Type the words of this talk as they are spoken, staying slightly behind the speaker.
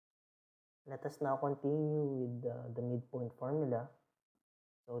Let us now continue with the midpoint formula.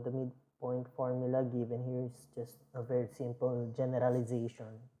 So the midpoint formula given here is just a very simple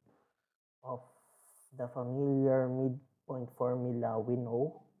generalization of the familiar midpoint formula we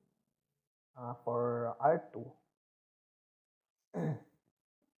know for R2.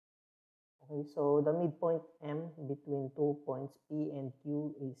 Okay, so the midpoint M between 2 points P and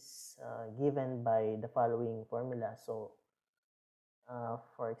Q is given by the following formula. So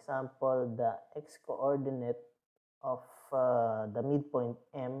for example, the x-coordinate of the midpoint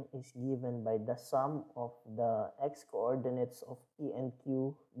M is given by the sum of the x-coordinates of P and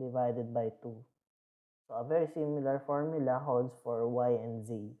Q divided by 2. So a very similar formula holds for Y and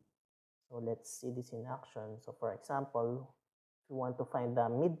Z. So let's see this in action. So for example, if you want to find the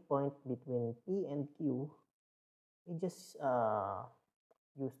midpoint between P and Q, we just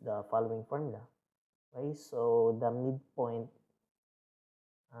use the following formula. Okay, so the midpoint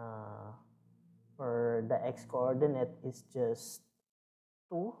for the x-coordinate is just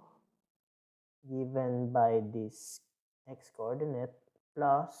 2 given by this x-coordinate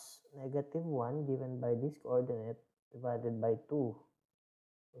plus negative 1 given by this coordinate divided by 2.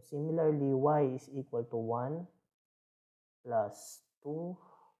 So similarly, y is equal to 1 plus 2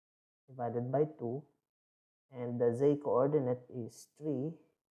 divided by 2, and the z coordinate is 3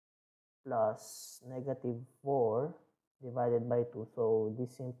 plus negative 4 divided by 2. So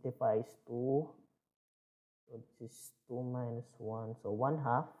this simplifies to, so this is 2 minus 1, so 1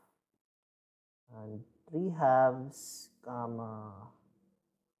 half, and 3 halves comma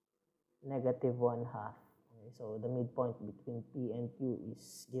negative 1 half. Okay, so the midpoint between P and Q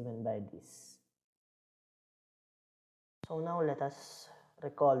is given by this. So now let us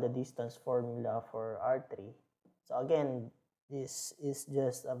recall the distance formula for R3. So again, this is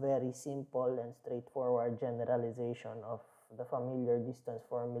just a very simple and straightforward generalization of the familiar distance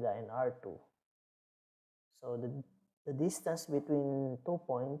formula in R2. So the distance between 2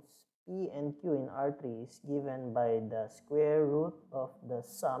 points P and Q in R3 is given by the square root of the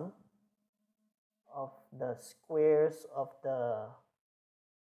sum of the squares of the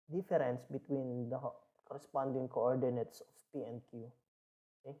difference between the corresponding coordinates of P and Q.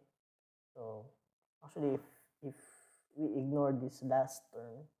 Okay, so actually if we ignore this last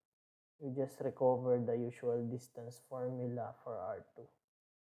term, we just recover the usual distance formula for R2.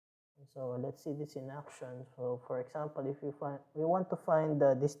 So let's see this in action. So for example, if we want to find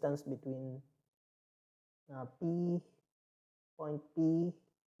the distance between point P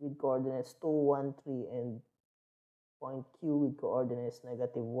with coordinates 2, 1, 3 and point Q with coordinates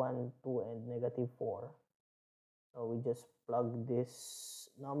negative 1, 2 and negative 4. So we just plug these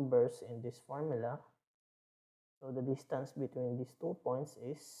numbers in this formula. So the distance between these 2 points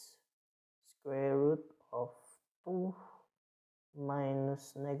is square root of 2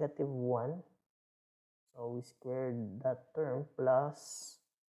 minus negative 1. So we squared that term plus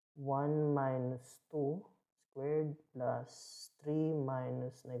 1 minus 2 squared plus 3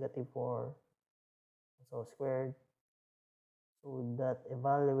 minus negative 4. So squared. So that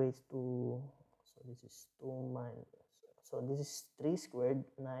evaluates to, so this is 2 minus, so this is 3 squared,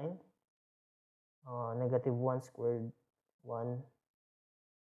 9. Negative 1 squared, 1.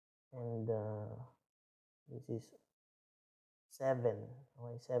 And this is 7.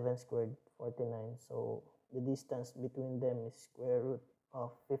 Okay, 7 squared, 49. So the distance between them is square root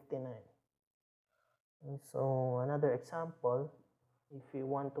of 59. And so another example, if you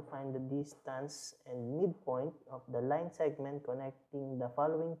want to find the distance and midpoint of the line segment connecting the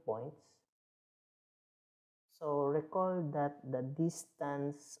following points, so recall that the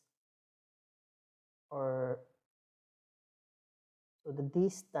distance the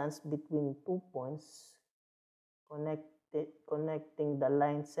distance between 2 points connecting the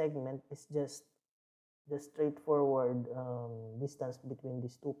line segment is just the straightforward distance between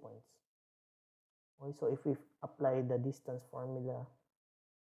these 2 points. Okay, so if we apply the distance formula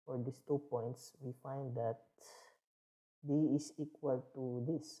for these 2 points, we find that D is equal to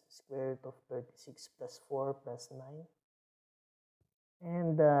this, square root of 36 plus 4 plus 9.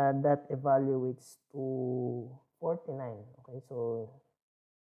 And that evaluates to 49. Okay, so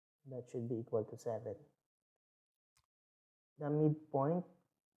that should be equal to 7. The midpoint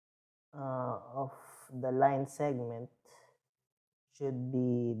of the line segment should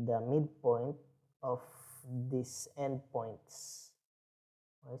be the midpoint of these endpoints.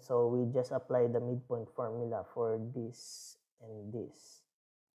 Okay, so we just apply the midpoint formula for this and this.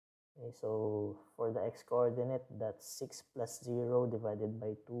 Okay, so for the x-coordinate, that's 6 plus 0 divided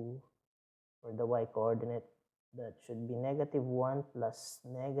by 2. For the y-coordinate, that should be negative 1 plus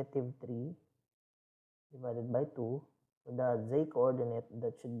negative 3 divided by 2. So the z coordinate,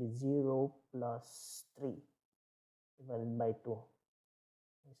 that should be 0 plus 3 divided by 2.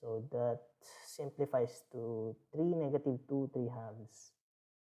 So that simplifies to 3, negative 2, 3/2.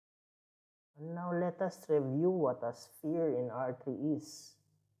 And now let us review what a sphere in R3 is.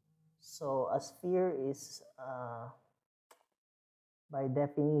 So a sphere is, by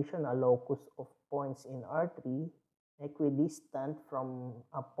definition, a locus of points in R3 equidistant from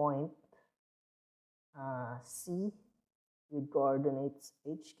a point C with coordinates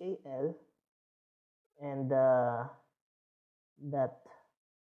HKL, and that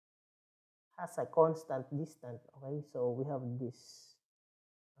has a constant distance. Okay, so we have this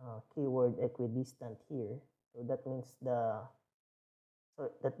keyword equidistant here. So that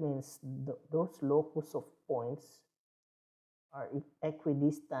means those locus of points are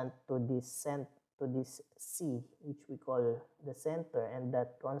equidistant to this C, which we call the center, and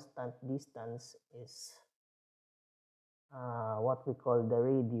that constant distance is what we call the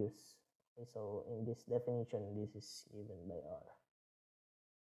radius. Okay, so in this definition, this is given by R.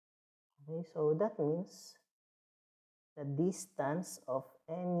 Okay, so that means the distance of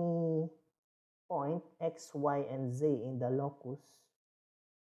any point x, y, and z in the locus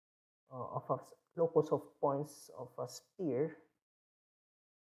of a locus of points of a sphere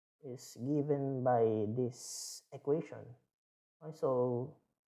is given by this equation. Okay, so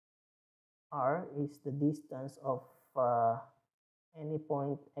R is the distance of any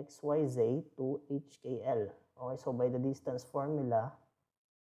point x, y, z to HKL. Okay, so by the distance formula,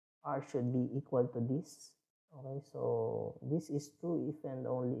 R should be equal to this. Okay, so this is true if and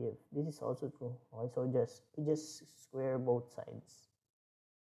only if this is also true. Okay, so we just square both sides.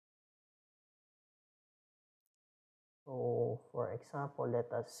 So for example,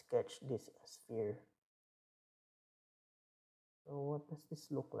 let us sketch this sphere. So what does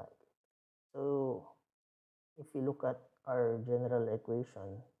this look like? So if you look at our general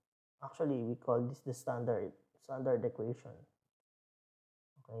equation, actually we call this the standard equation.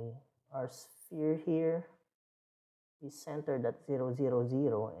 Okay, our sphere here is centered at 0, 0,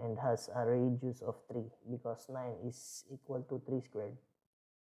 0 and has a radius of 3 because 9 is equal to 3 squared.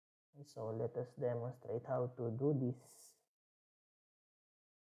 Okay, so let us demonstrate how to do this.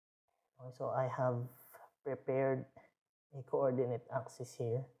 Okay, so I have prepared a coordinate axis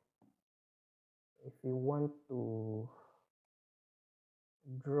here. If you want to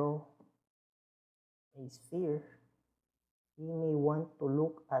draw a sphere, you may want to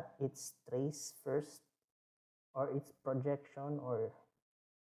look at its trace first, or its projection, or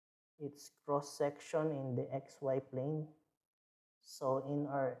its cross section in the xy plane. So in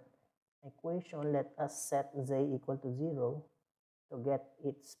our equation, let us set z equal to 0 to get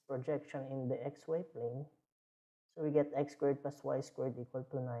its projection in the xy plane. So we get x squared plus y squared equal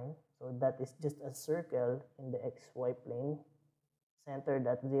to 9. So that is just a circle in the xy plane centered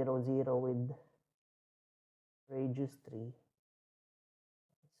at 0, 0 with radius 3.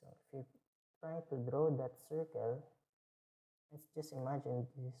 So if you try to draw that circle, let's just imagine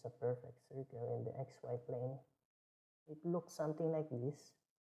this is a perfect circle in the xy plane. It looks something like this.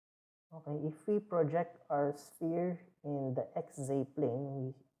 Okay, if we project our sphere in the xz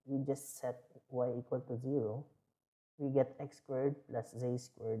plane, we just set y equal to 0. We get x squared plus z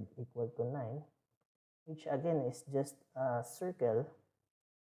squared equal to 9, which again is just a circle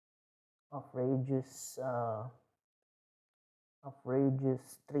of radius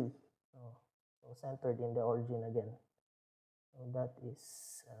 3. So centered in the origin again. So that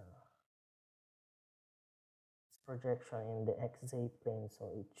is projection in the xz plane. So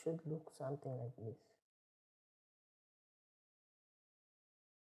it should look something like this.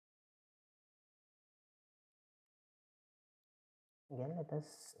 Again, let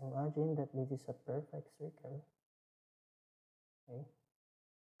us imagine that this is a perfect circle. Okay.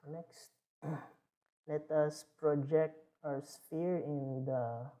 Next, let us project our sphere in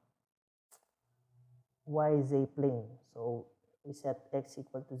the yz plane. So we set x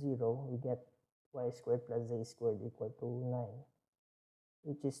equal to 0, we get y squared plus z squared equal to 9,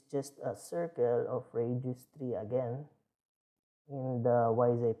 which is just a circle of radius 3 again in the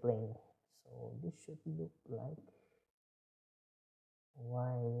yz plane. So this should look like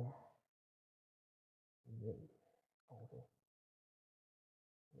yz. Okay,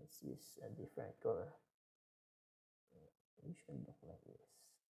 let's use a different color. It should look like this.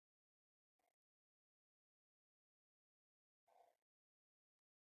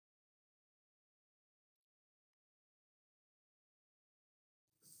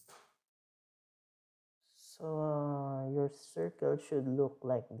 So your circle should look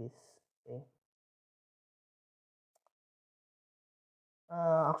like this. Okay.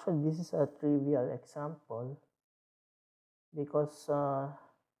 Actually, this is a trivial example. because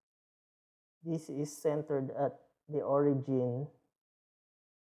this is centered at the origin,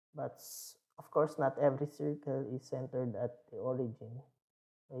 but of course not every circle is centered at the origin.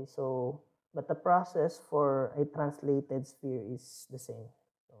 Okay, so but the process for a translated sphere is the same.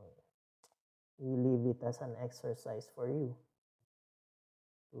 So we leave it as an exercise for you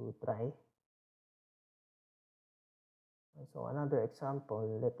to try. So another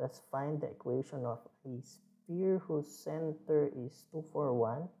example, let us find the equation of a sphere whose center is 2, 4,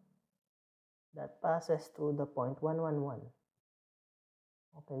 1 that passes through the point 1, 1, 1.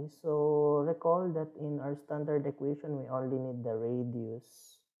 Okay, so recall that in our standard equation, we only need the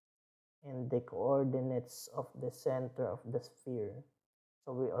radius and the coordinates of the center of the sphere.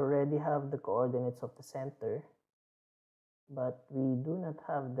 So we already have the coordinates of the center, but we do not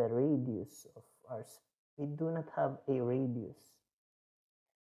have the radius of our sphere. We do not have a radius.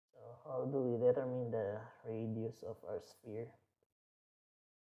 So how do we determine the radius of our sphere?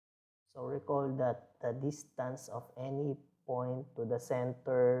 So recall that the distance of any point to the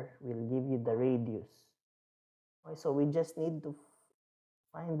center will give you the radius. Okay, so we just need to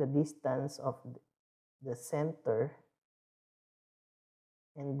find the distance of the center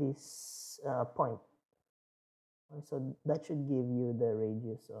and this point. Okay, so that should give you the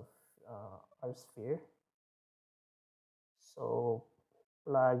radius of our sphere. So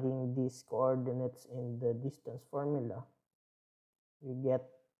plugging these coordinates in the distance formula, we get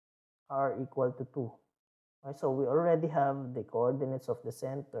r equal to 2. Okay, so we already have the coordinates of the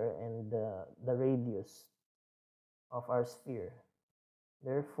center and the radius of our sphere.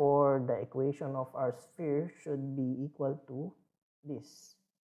 Therefore, the equation of our sphere should be equal to this.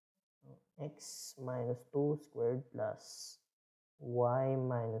 X minus 2 squared plus y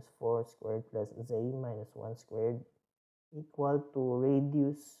minus 4 squared plus z minus 1 squared equal to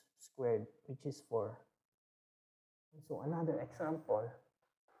radius squared, which is 4. So another example.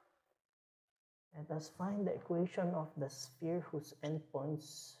 Let us find the equation of the sphere whose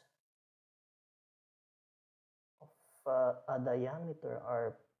endpoints of a diameter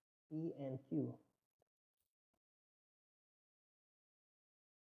are P and Q.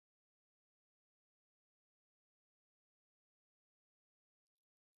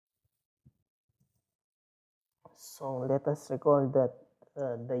 So let us recall that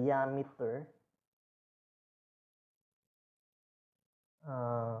diameter,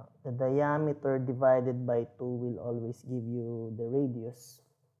 the diameter divided by 2 will always give you the radius.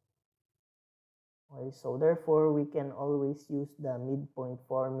 Okay, so therefore, we can always use the midpoint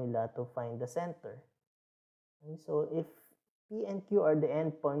formula to find the center. Okay, so if P and Q are the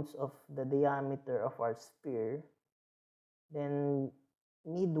endpoints of the diameter of our sphere, then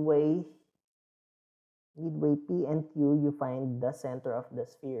midway P and Q, you find the center of the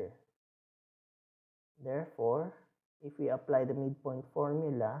sphere. Therefore, if we apply the midpoint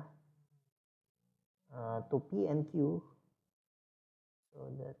formula to P and Q,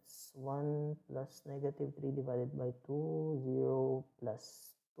 so that's 1 plus negative 3 divided by 2, 0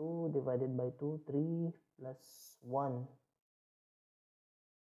 plus 2 divided by 2, 3 plus 1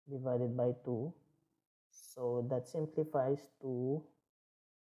 divided by 2. So that simplifies to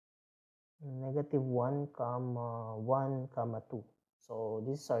negative 1 comma 1 comma 2. So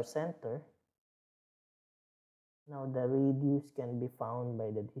this is our center. Now the radius can be found by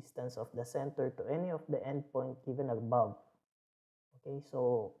the distance of the center to any of the endpoint given above. Okay,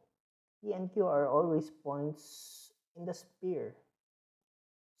 so P and Q are always points in the sphere.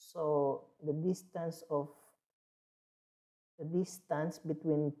 So the distance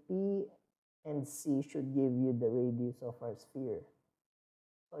between P and C should give you the radius of our sphere.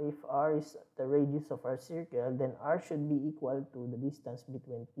 So if r is the radius of our circle, then r should be equal to the distance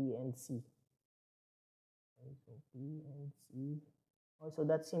between P and C. Okay, so P and C. Also,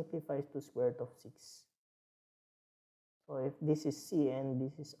 that simplifies to square root of 6. So if this is C and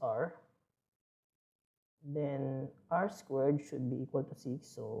this is r, then r squared should be equal to 6.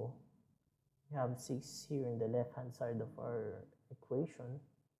 So we have 6 here in the left-hand side of our equation.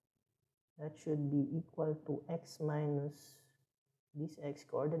 That should be equal to x minus this x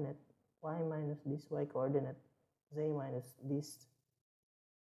coordinate, y minus this y coordinate, z minus this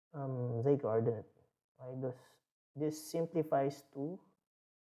z coordinate. Right? This simplifies to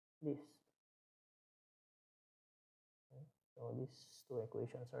this. Okay? So these two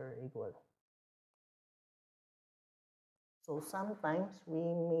equations are equal. So sometimes we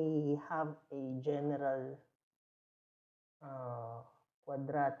may have a general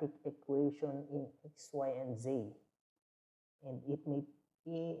quadratic equation in x, y, and z, and it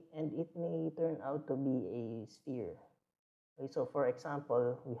may turn out to be a sphere. Okay, so for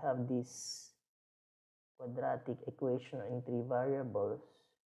example, we have this quadratic equation in 3 variables,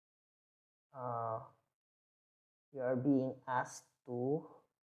 we are being asked to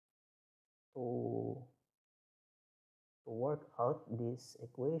work out this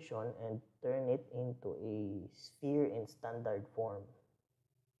equation and turn it into a sphere in standard form.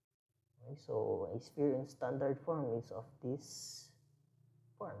 Okay, so a sphere in standard form is of this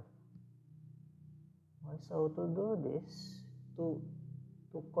form. Okay, so to do this, to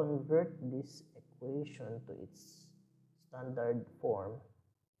convert this equation to its standard form,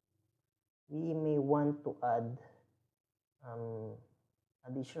 we may want to add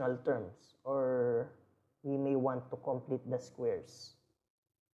additional terms, or we may want to complete the squares.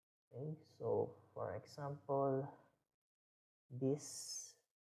 Okay, so for example, these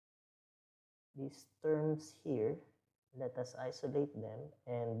terms here, let us isolate them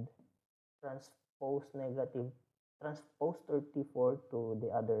and transpose 34 to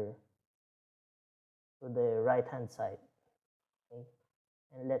the right hand side. Okay,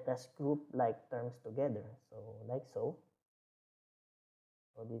 and let us group like terms together, so like so.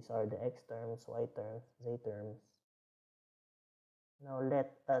 So these are the x terms, y terms, z terms. Now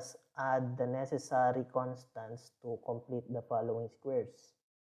let us add the necessary constants to complete the following squares.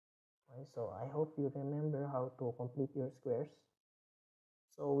 Okay, so I hope you remember how to complete your squares.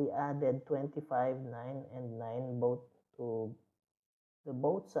 So we added 25, 9, and 9 both to the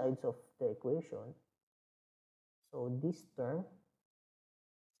both sides of the equation. So this term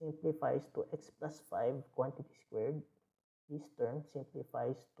simplifies to x plus 5 quantity squared. This term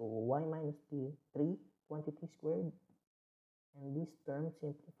simplifies to y minus 3 quantity squared. And this term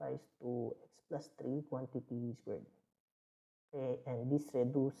simplifies to x plus 3 quantity squared. Okay, and this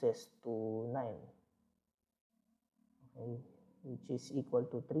reduces to 9. Okay, which is equal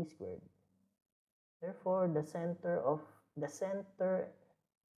to 3 squared. Therefore, the center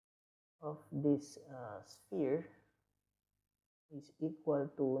of this sphere is equal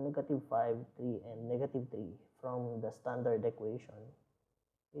to negative 5, 3, and negative 3 from the standard equation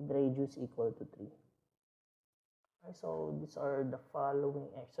with radius equal to 3. Okay, so these are the following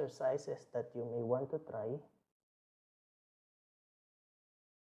exercises that you may want to try.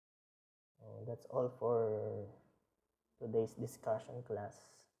 That's all for today's discussion class.